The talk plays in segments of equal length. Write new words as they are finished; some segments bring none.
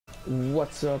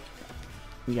What's up?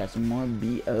 We got some more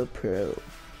Be a Pro.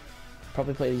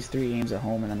 Probably play these 3 games at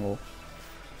home and then we'll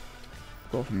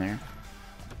go from there.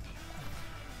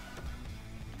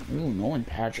 Ooh, Nolan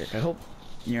Patrick. I hope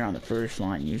you're on the first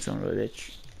line, you son of a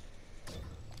bitch.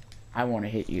 I want to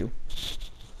hit you.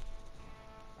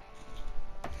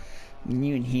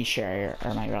 You and Share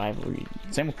are my rivalry.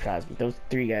 Same with Crosby. Those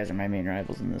 3 guys are my main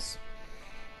rivals in this.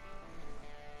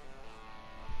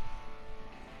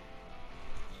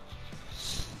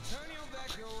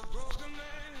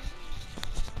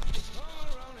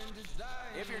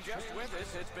 If you're just with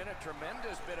us, it's been a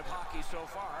tremendous bit of hockey so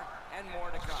far, and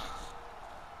more to come.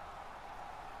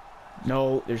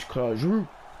 No, there's Claude.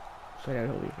 Slide out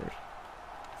Holy first.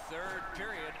 Third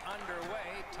period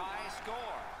underway, tie score.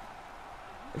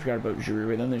 I forgot about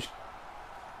Giroux, and then there's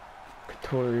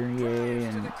Couturier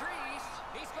Drives to and the crease,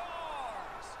 he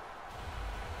scores!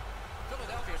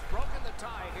 Philadelphia's broken the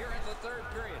tie here in the third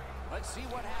period. Let's see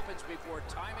what happens before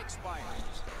time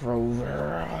expires.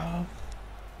 Prover.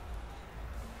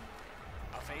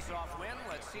 A face-off win,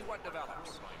 let's see what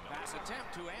develops. Pass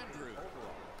attempt to Andrew.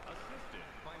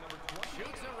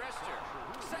 Shoots a wrister.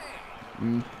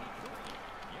 Save.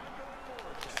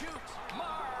 Shoots.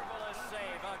 Marvelous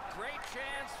save. A great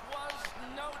chance was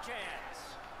no chance.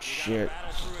 Shit.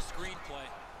 Battle through a screenplay.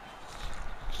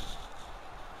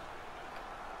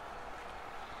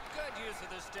 Good use of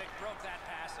the stick. Broke that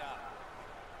pass up.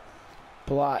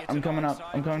 Blot. I'm coming up.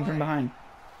 I'm coming from behind.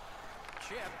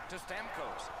 Chip to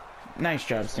Stamkos. Nice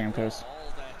job, Stamkos.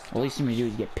 At least you may do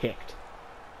is get picked.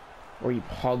 Or you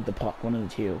hog the puck, one of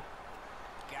the two.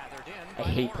 Gathered in I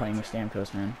hate playing with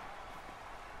Stamkos, man.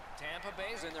 Tampa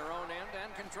Bay's in their own end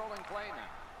and controlling play now.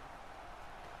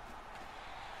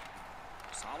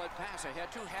 Solid pass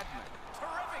ahead to Hedman.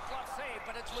 Terrific glove save,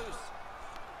 but it's loose.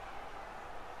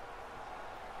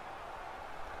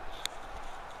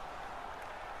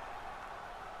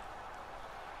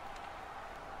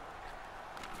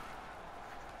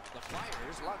 The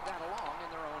Flyers lug that along in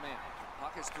their own end.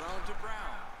 Puck is thrown to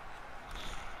Brown.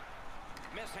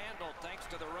 Mishandled thanks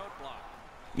to the roadblock.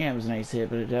 Yeah, it was a nice hit,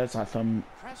 but that's not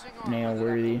thumbnail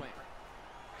worthy.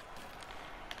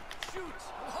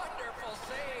 Shoots. Wonderful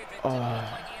save. It didn't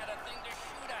look like he had a thing to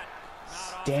shoot at.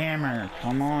 Stammer,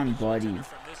 come on, buddy.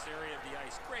 From this area of the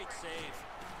ice. Great save.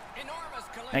 Enormous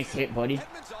collision. Nice hit, buddy.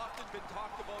 Hedman's often been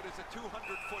talked about as a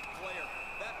 200-foot player.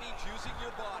 That means using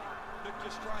your body, not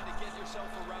just trying to get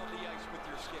yourself around the ice with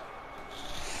your skill.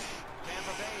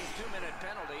 Tampa Bay's 2-minute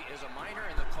penalty is a minor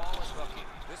and the call is hooking.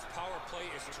 This power play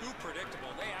is too predictable.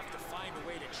 They have to find a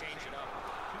way to change it up.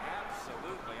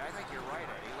 Absolutely. I think you're right,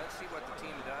 Eddie. Let's see what the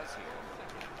team does here.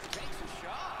 Takes a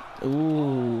shot.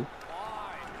 Ooh.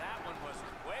 Wide. That one was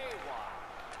way wide.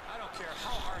 I don't care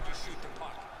how hard you shoot the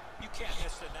puck. You can't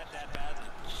miss the net that badly.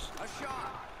 A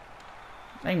shot.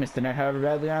 I missed the net however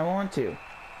badly I want to.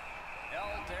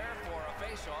 Held there for a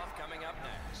face-off coming up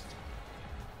next.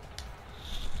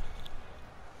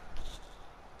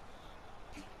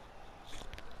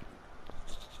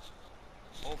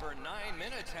 Over 9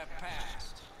 minutes have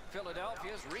passed.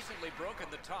 Philadelphia's recently broken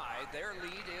the tie. Their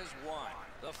lead is 1.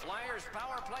 The Flyers'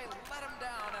 power play let them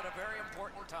down at a very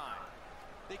important time.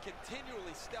 They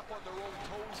continually step on their own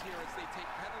toes here as they take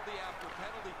penalty after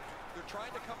penalty. They're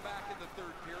trying to come back in the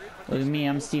third period. But Look at me,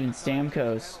 I'm Steven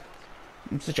Stamkos.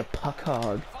 I'm such a puck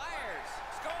hog. Flyers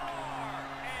score,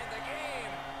 and the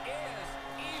game is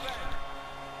even.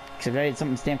 Except I did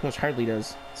something Stamkos hardly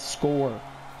does. Score.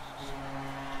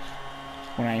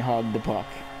 When I hog the puck.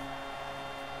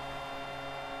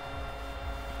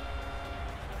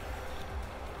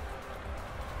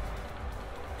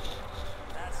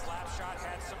 That slap shot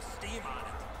had some steam on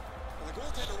it. Well, the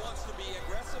goaltender wants to be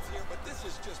aggressive here, but this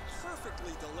is just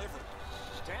perfectly delivered.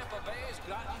 Tampa Bay's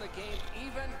gotten the game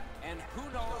even, and who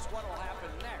knows what will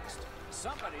happen next.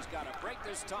 Somebody's got to break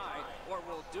this tie, or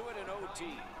we'll do it in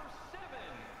OT.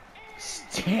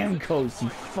 Stamkos, you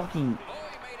fucking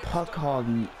puck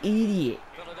hogging idiot.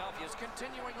 Philadelphia's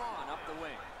continuing on up the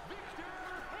wing.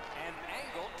 And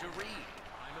angled to Reed.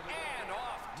 And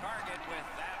off target with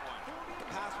that one. The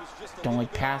pass was just a Don't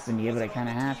like little bit passing off. you, but I kind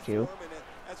of have to.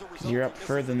 Because you're up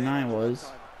further than I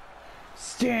was.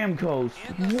 Stamkos,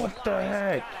 what the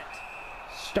heck?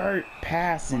 Start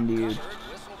passing, dude.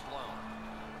 Whistle blown.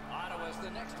 Ottawa's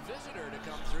the next visitor to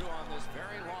come through on this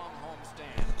very long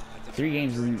homestand. 3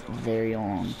 games isn't very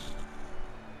long.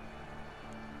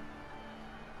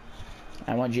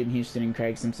 I want Jim Houston and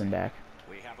Craig Simpson back.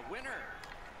 We have a winner.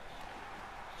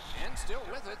 And still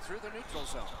with it through the neutral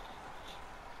zone.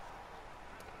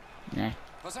 Nah.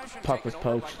 Possession Puck was taken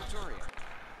over by poked. Couturier.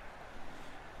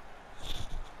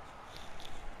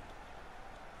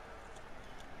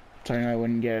 So I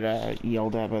wouldn't get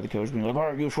yelled at by the coach being like,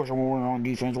 "Alright, you switch more on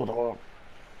defense, what the fuck?"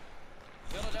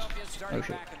 Philadelphia's starting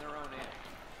back in their own end.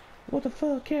 What the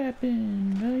fuck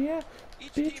happened? Yeah,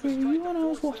 bitch, where you when I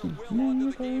was walking? Now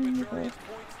you're playing the ball.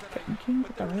 King,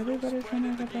 but everybody's trying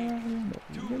to get that.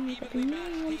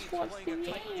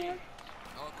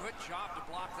 Oh, good job to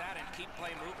block that and keep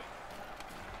play moving.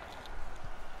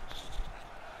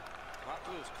 Puck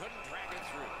loose, couldn't drag it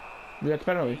through. We got the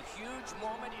penalty. A huge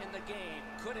moment in the game.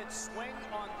 Could it swing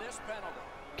on this penalty?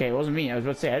 Okay, it wasn't me. I was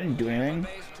about to say I didn't do anything.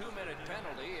 Bay's 2-minute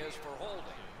penalty is for holding.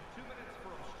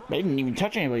 I didn't even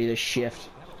touch anybody this shift.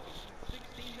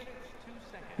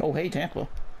 Oh, hey, Tampa.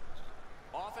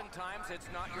 Oftentimes, it's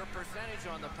not your percentage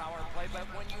on the power play, but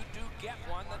when you do get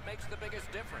one, that makes the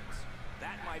biggest difference.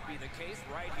 That might be the case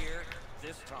right here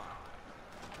this time.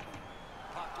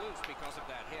 Puck loose because of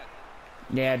that hit.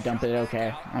 Yeah, dump it.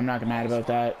 Okay, I'm not mad about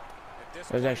that. That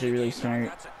was actually really smart.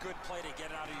 That's a good play to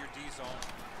get out of your D zone.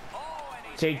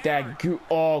 Take that.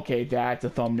 Oh, okay, that's a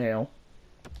thumbnail.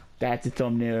 That's a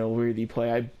thumbnail worthy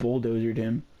play. I bulldozered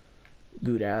him.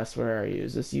 Good ass. Where are you?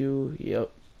 Is this you?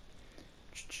 Yep.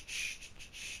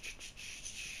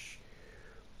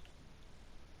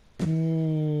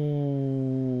 Boom.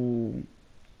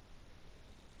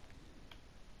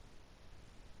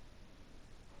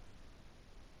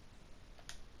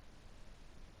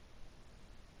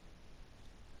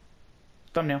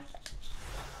 Thumbnail.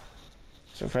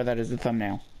 So far, that is the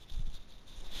thumbnail.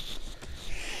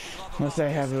 Unless I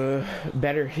have a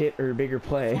better hit or bigger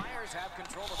play. Flyers have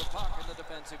control of the puck in the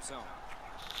defensive zone.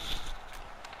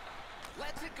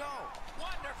 Let's it go.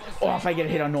 Wonderful. Oh, if I get a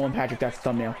hit on Nolan Patrick, that's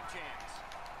thumbnail.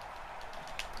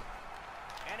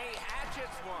 And he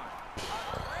hatchets one.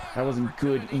 That wasn't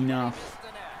good enough.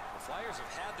 The Flyers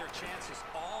have had their chances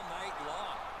all night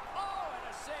long. Oh, and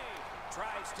a save.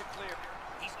 Tries to clear.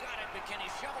 He's got it, but can he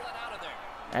shovel it out of there?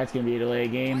 That's gonna be a delay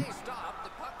game. Play stopped. The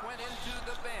puck went into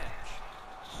the bench.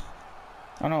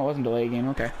 Oh no, it wasn't a delay game.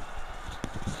 Okay.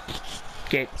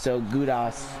 Okay, so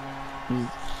Gudas.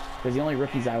 Because the only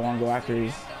rookies I want to go after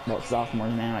is, well,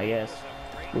 sophomores now, I guess.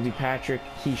 Will be Patrick,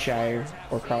 Keeshire,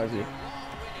 or Crosby.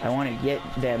 I want to get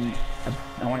them.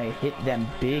 I want to hit them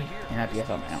big and have to get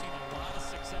something out.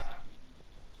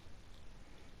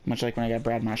 Much like when I got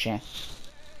Brad Marchand.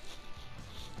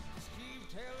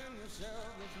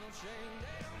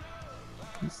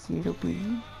 You see the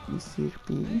bee? You see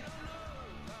the bee?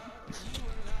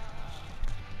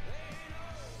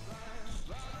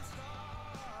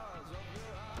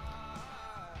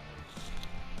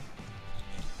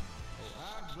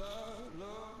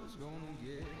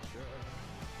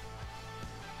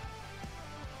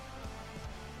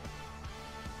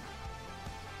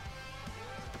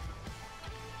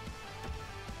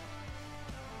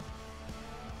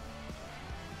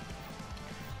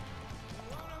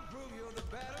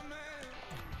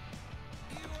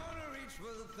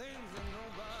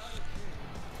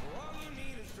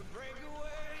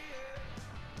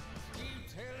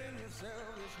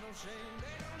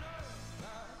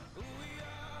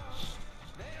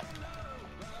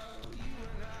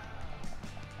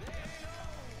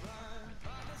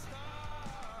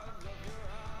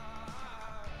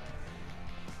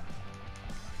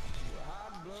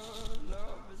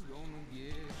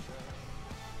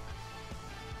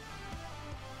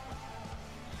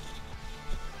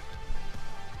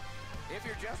 If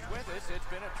you're just with us, it's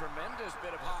been a tremendous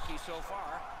bit of hockey so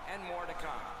far, and more to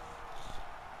come.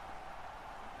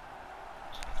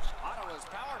 Ottawa's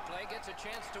power play gets a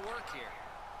chance to work here.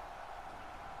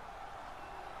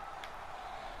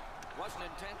 Wasn't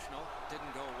intentional,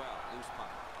 didn't go well. Loose puck.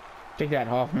 Take that,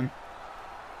 Hoffman.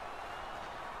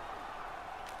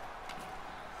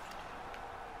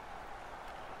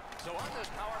 So on this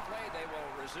power play, they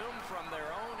will resume from their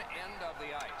own end of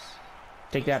the ice.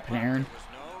 Take that, Panarin. There was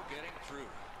no getting through.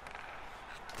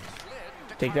 Slid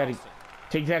to Take that. Carlson.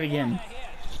 Take that again.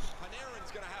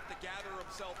 Panarin's going to have to gather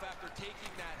himself after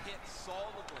taking that hit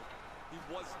solidly. He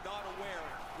was not aware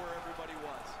where everybody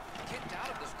was. Kicked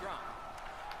out of the scrum.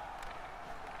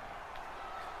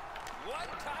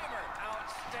 One-timer.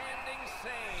 Outstanding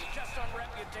save. Just on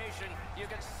reputation, you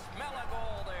can smell a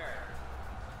goal there.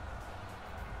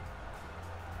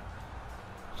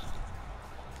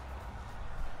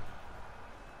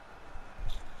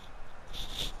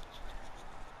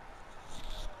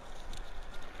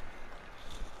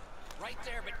 Right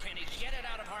there, but can he get it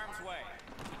out of harm's way?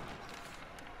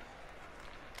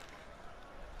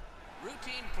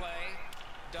 Routine play,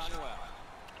 done well.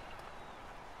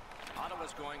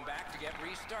 Ottawa's going back to get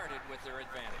restarted with their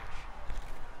advantage.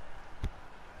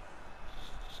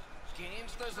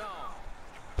 Gains the zone.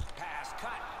 Pass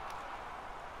cut.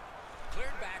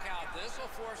 Cleared back out. Now this will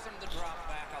force him to drop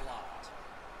back a lot.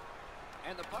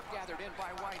 And the puck gathered in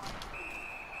by White.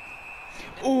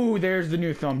 Ooh, there's the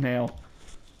new thumbnail.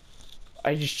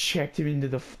 I just checked him into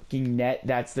the fucking net.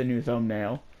 That's the new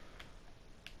thumbnail.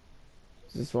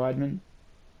 Is this Weidman?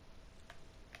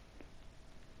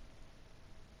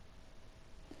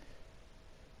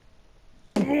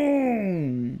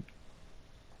 Boom!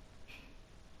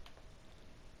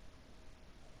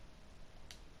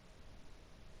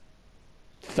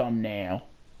 Thumbnail.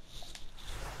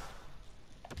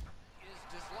 Is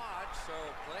dislodged, so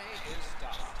play is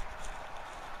stopped.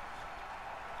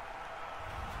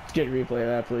 Let's get a replay of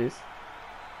that, please.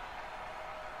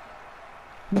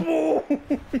 Boom!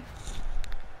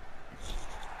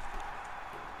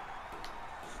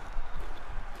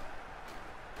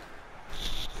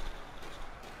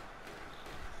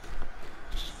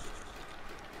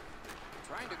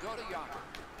 Trying to go to Young.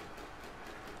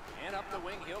 And up the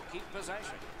wing, he'll keep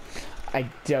possession. I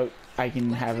doubt I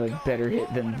can have a better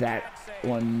hit than that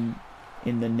one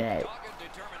in the net. Dogged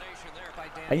determination there by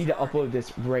Dan I need to Sharp. upload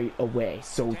this right away,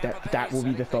 so that will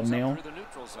be the Setting things up thumbnail. through the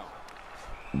neutral zone.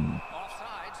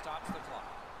 Offside stops the clock.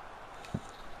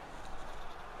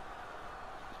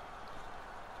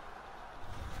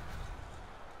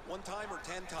 One time or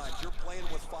 10 times, you're playing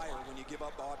with fire when you give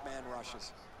up odd man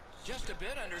rushes. Just a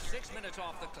bit under 6 minutes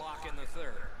off the clock in the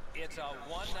third. It's a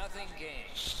 1-0 game.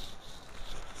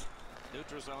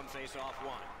 Neutral zone face-off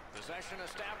one. Possession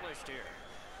established here.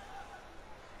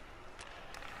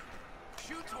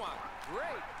 Shoots one.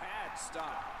 Great pad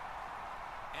stop.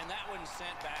 And that one's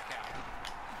sent back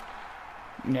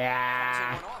out. Nah.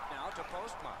 Passing one off now to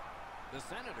Postma. The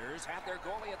Senators have their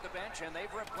goalie at the bench, and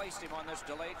they've replaced him on this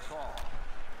delayed call.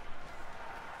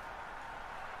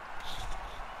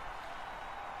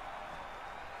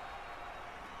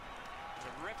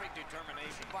 Terrific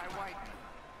determination by White.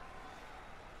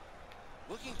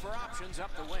 Looking for options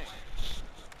up the wing.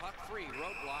 Puck free,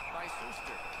 roadblock by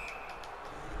Suster.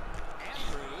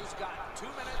 Andrews got 2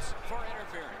 minutes for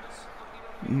interference.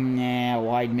 Nah,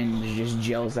 Weidman was just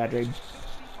jealous after I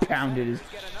pounded his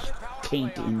Get another power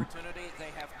taint play in. opportunity.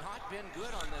 They have not been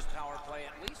good on this power play,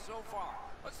 at least so far.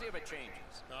 Let's see if it changes.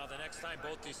 The next time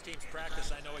both these teams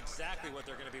practice, I know exactly what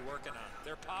they're going to be working on.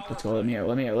 Their power. Let's go, let me out,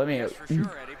 let me out, let me out. Yes, for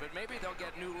sure, Eddie, but maybe they'll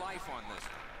get new life on this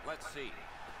one. Let's see.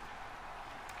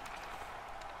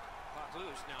 Puck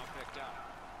loose, now picked up.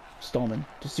 Stallman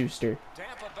to Suster,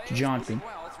 Tampa Bay to Johnson, moving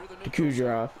well through the to neutral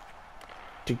zone. Kucherov,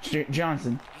 to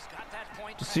Johnson, He's got that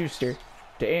point to pass. Suster,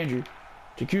 to Andrew,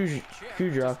 to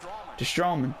Kucherov, to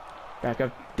Strawman, back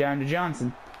up down to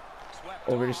Johnson, Swept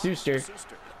over to off. Suster,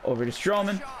 over to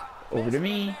Strawman, Shot. over to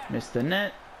me, missed the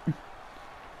net. This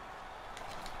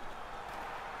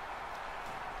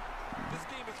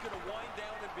game is going to wind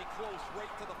down and be close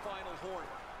right to the final horn.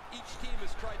 Each team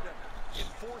has tried to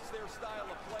enforce their style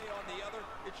of play on the other.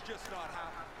 It's just not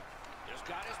happening. Just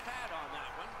got his pad on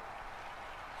that one.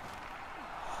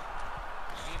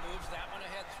 He moves that one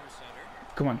ahead through center.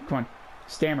 Come on, come on.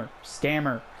 Stammer,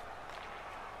 Stammer.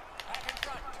 Back in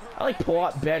front. I like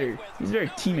Palat better. He's a better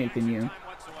teammate than you. Time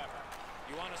whatsoever.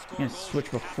 You want to score I'm gonna goals, switch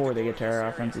you have before to they go get to to this our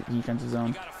area. offensive defensive zone.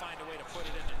 You got to find a way to put it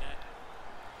in the net.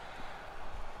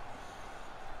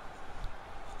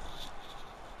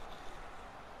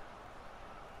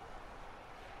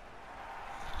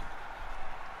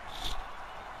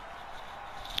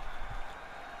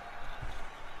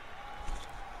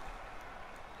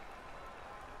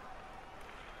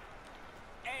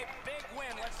 A big win.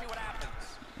 Let's see what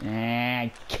happens.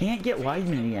 I can't get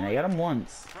Weidman again. I got him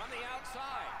once. From the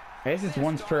outside. I guess it's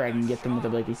once per I can get them with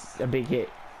a big hit.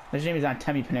 His name is on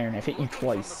Temi Panarin. I've hit you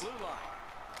twice. From the blue line.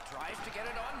 Tries to get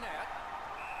it on net.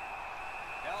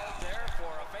 Held there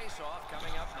for a face-off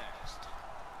coming up next.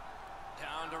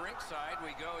 Down to rinkside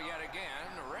we go yet again.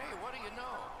 Ray, what do you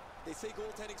know? They say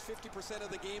goaltending's 50%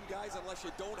 of the game, guys. Unless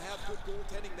you don't have good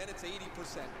goaltending, then it's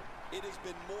 80%. It has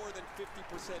been more than 50%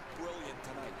 brilliant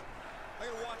tonight. I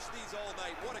can watch these all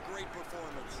night. What a great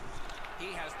performance.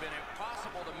 He has been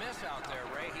impossible to miss out there,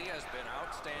 Ray. He has been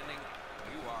outstanding.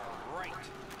 You are right.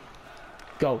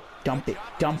 Go, dump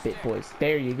it, boys.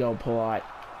 There you go, Palat.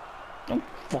 Don't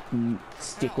fucking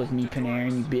stick with me,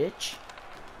 Panarin, you bitch.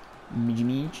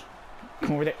 Meej.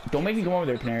 Come over there. Don't make me come over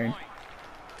there, Panarin.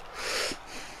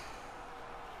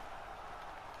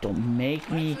 Don't make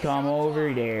me come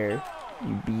over there,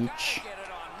 you bitch. Get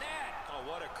it on net. Oh,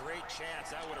 what a great chance.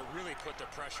 That would have really put the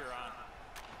pressure on.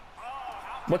 Oh,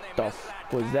 how can What they the miss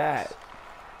f was pass? that?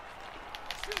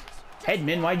 Shoots.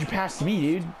 Hedman, why'd you pass to me,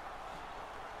 dude?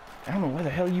 I don't know why the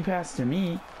hell you passed to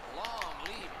me. Long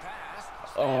lead pass.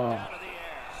 Oh. Out of the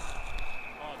air.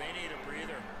 Oh, they need a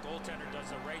breather. Goaltender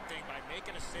does the right thing by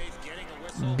making a save,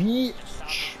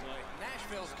 Bitch.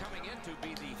 Nashville's coming in to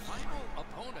be the final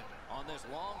opponent on this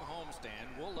long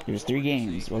homestand. We'll look There's 3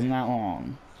 games. Wasn't that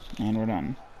long. And we're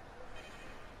done.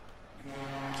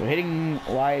 So hitting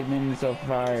Weidman so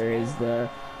far is the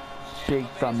big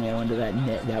thumbnail into that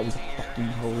net. That was fucking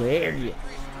hilarious.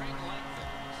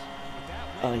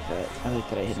 I like that. I like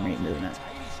that I hit him right into the net.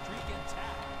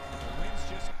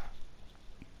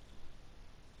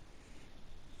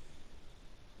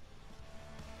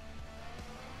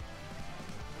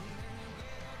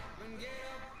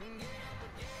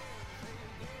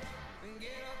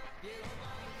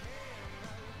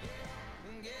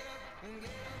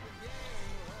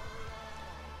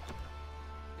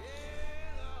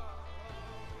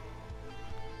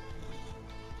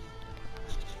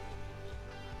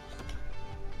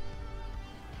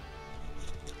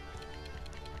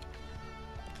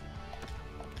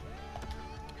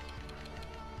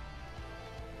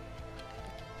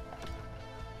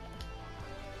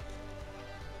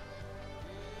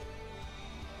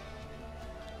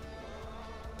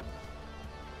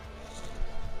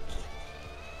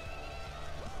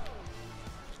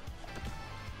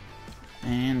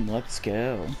 And let's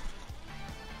go.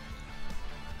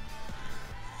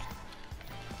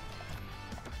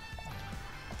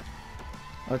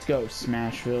 Let's go,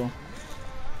 Smashville.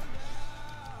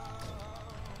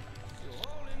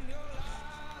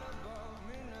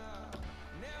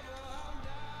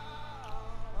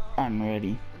 I'm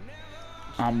ready.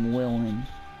 I'm willing.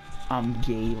 I'm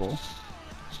Gable.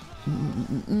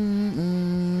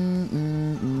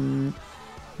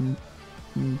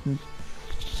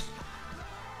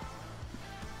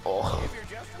 Oh, If you're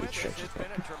just with us, it's been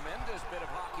a tremendous bit of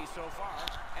hockey so far,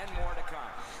 and more to come.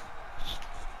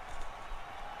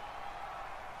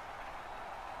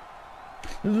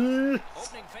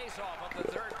 Opening face-off of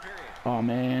the third period. Oh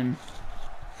man,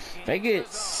 if I get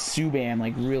Subban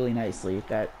like really nicely,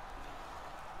 that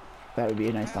would be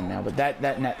a nice thumbnail. But that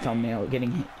net thumbnail,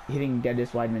 hitting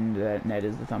Dennis Weidman into that net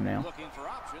is the thumbnail. Looking for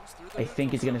options through the I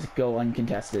think it's gonna go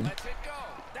uncontested. Let's it go.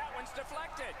 That one's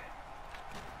deflected.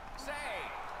 Save.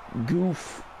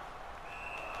 Goof.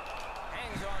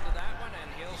 Hangs on to that one,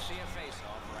 and he'll see a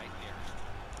face-off right here.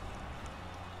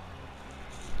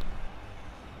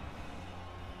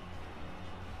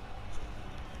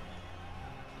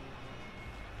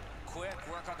 Quick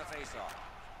work on the face-off.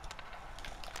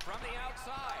 From the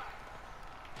outside.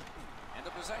 And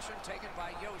the possession taken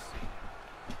by Yossi.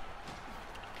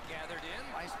 Gathered in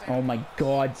by Stamkos. Oh my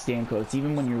God, Stamkos!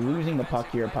 Even when you're losing the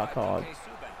puck, you're a puck hog.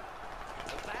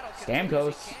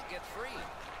 Stamkos.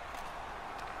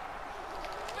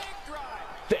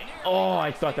 Oh,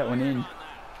 I thought that went in.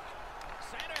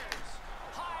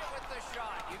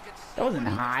 That wasn't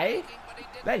high.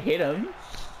 That hit him.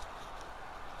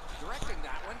 Directing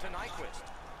that one to Nyquist.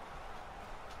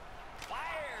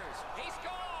 Fires. He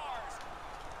scores.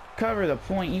 Cover the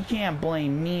point. You can't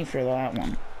blame me for that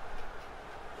one.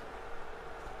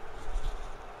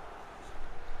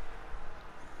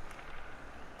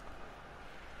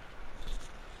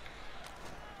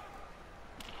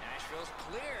 Nashville's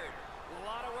cleared. A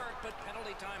lot of work, but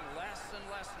penalty time less and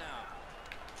less now.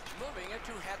 Moving it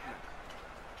to Hedman.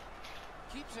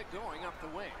 Keeps it going up the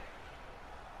wing.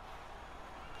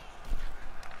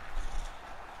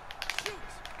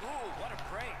 Shoots. Ooh, what a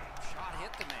break. Shot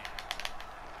hit the man.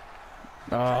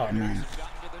 Oh man.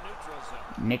 Gotten to the neutral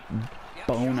zone. Nick Yep,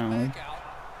 Bono. shot back out.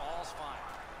 All's fine.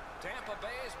 Tampa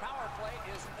Bay's power play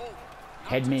is over.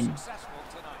 Not Hedman. too successful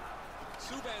tonight.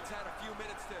 Subban's had a few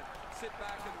minutes to sit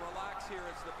back and relax here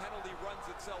as the penalty runs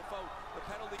itself out. The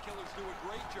penalty killers do a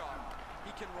great job.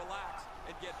 He can relax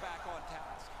and get back on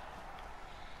task.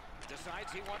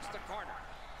 Decides he wants the corner.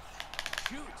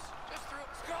 Shoots. Just through.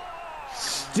 Score!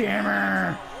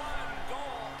 Stammer!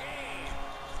 One-goal game.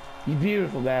 You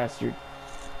beautiful bastard.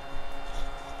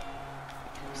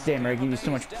 Stammer, I give you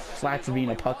so much flack for being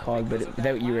a puck hog, but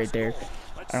without you right there,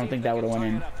 I don't think that would have went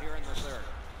in.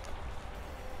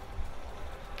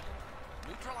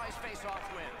 Neutralized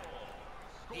face-off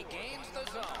win. He gains the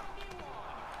zone.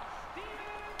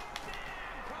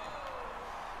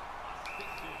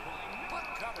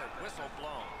 Puck covered, whistle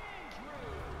blown.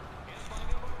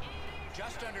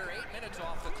 Just under 8 minutes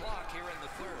off the clock here in the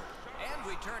third. And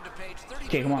we turn to page 32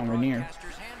 Okay, come on, of the we're near.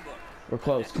 Broadcaster's Handbook. We're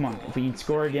close. Come on. If we can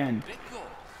score again, Big goal.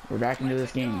 we're back into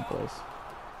this game, boys.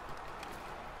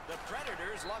 The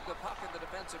Predators lock the puck in the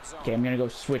defensive zone. Okay, I'm gonna go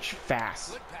switch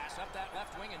fast. Good pass up that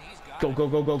left wing, and he's got Go, it. go,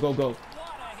 go, go, go, go. What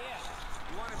a hit.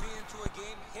 You want to be into a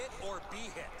game, hit or be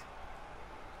hit.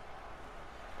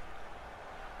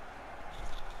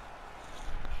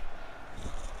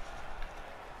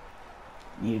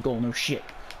 Need a goal, no shit.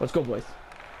 Let's go, boys.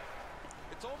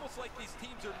 almost like these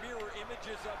teams are mirror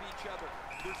images of each other.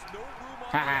 There's no room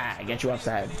on Ha! I get you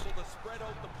offside. able to spread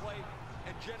out the play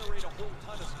and generate a whole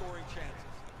ton of scoring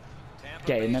chances.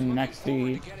 Okay, and then the next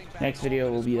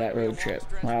video will be that road trip.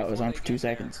 Wow, it was on for 2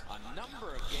 seconds. A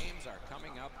number of games are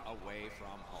coming up away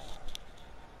from home.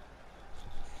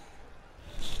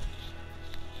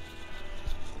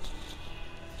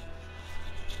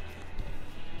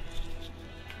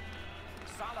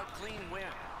 Solid, clean win.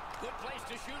 Good place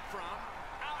to shoot from.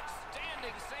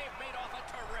 Outstanding save made off a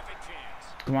terrific chance.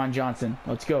 Come on, Johnson.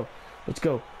 Let's go. Let's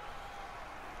go.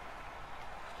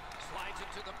 Slides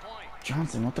it to the point.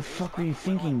 Johnson, what the fuck were you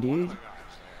thinking, dude?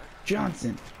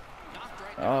 Johnson. Knocked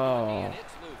right Oh. down, and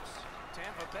it's loose.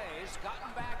 Tampa Bay's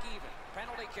gotten back even.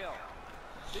 Penalty kill.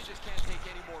 They just can't take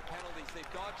any more penalties.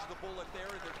 They've dodged the bullet there.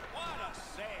 And What a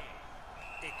save.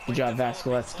 Good job,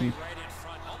 Vasilevsky. Right in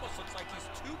front. Almost looks like he's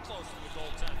too close to the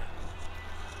goaltender.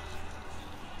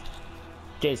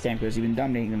 Jay Stamkos, you've been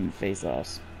dominating them in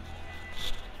face-offs.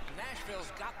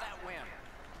 Nashville's got that win.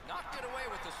 Knocked it away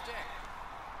with the stick.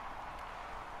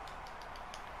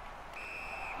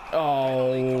 Oh.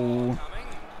 Coming.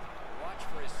 Watch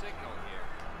for his signal here.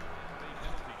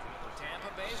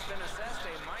 Tampa Bay's been assessed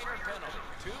a minor penalty.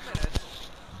 2 minutes,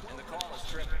 and the call is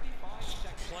tripping.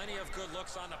 Plenty of good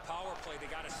looks on the power play. They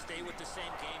got to stay with the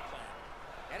same game plan.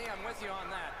 Eddie, I'm with you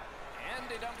on that. And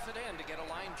he dumps it in to get a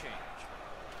line change.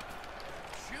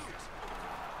 Shoot.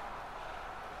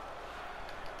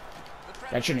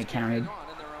 That shouldn't have counted. On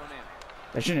in their own end.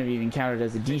 That shouldn't have even counted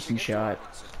as a decent shot.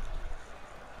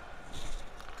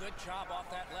 Good job off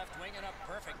that left wing and a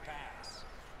perfect pass.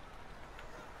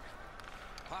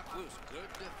 Puck loose.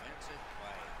 Good defensive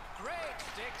play. Great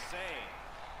stick save.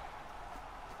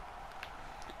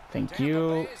 Thank Tampa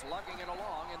you. Bay's lugging it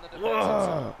along in the defensive Whoa.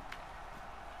 zone.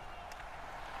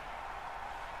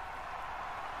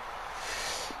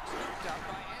 Scooped out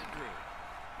by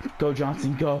Andrew. Go,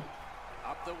 Johnson, go.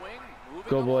 Up the wing, moving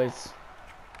Go, along. boys.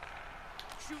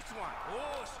 Shoots one.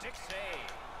 Oh, stick save.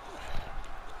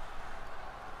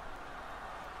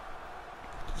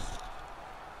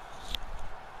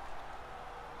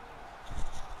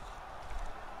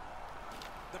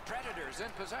 The Predators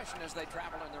in possession as they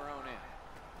travel in their own end.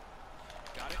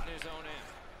 Got it in his own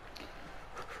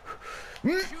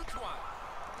end. Shoots one.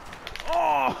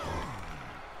 Oh!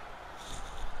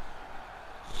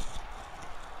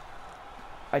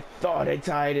 I thought I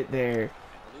tied it there. And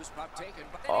the loose puck taken,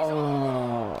 but then he's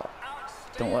on. Oh.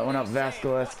 Don't let one up,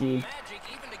 Vasilevsky. Magic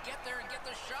even to get there and get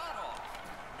the shot off.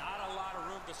 Not a lot of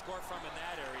room to score from in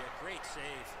that area. Great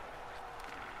save.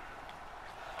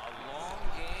 A long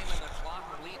game and the clock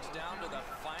bleeds down to the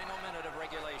final minute of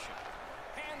regulation.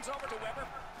 Hands over to Weber.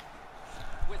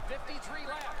 With 53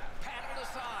 left, paddled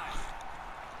aside.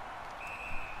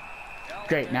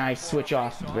 Great, now I switch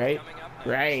off, right?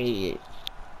 Right.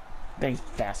 Thanks,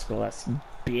 Vasilevsky,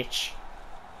 bitch.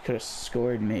 Could have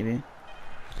scored, maybe. And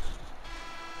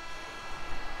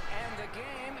the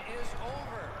game is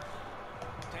over.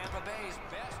 Tampa Bay's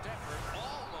best effort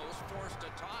almost forced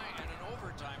a tie and an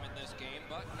overtime in this game,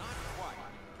 but not quite.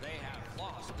 They have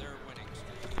lost their winning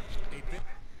streak.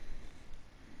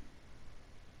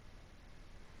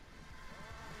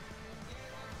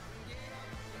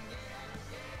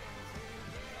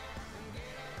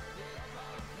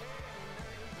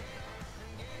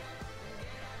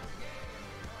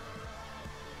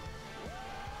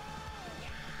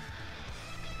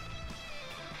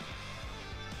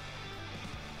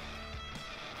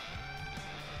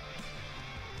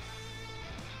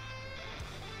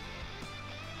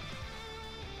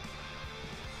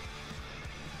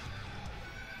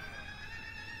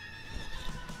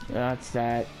 That's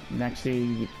that. Next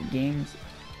 3 games.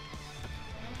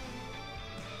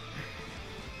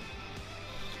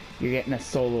 You're getting a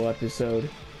solo episode.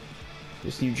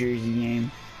 This New Jersey game.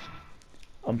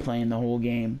 I'm playing the whole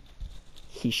game.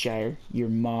 Heathshire, you're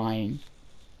mine.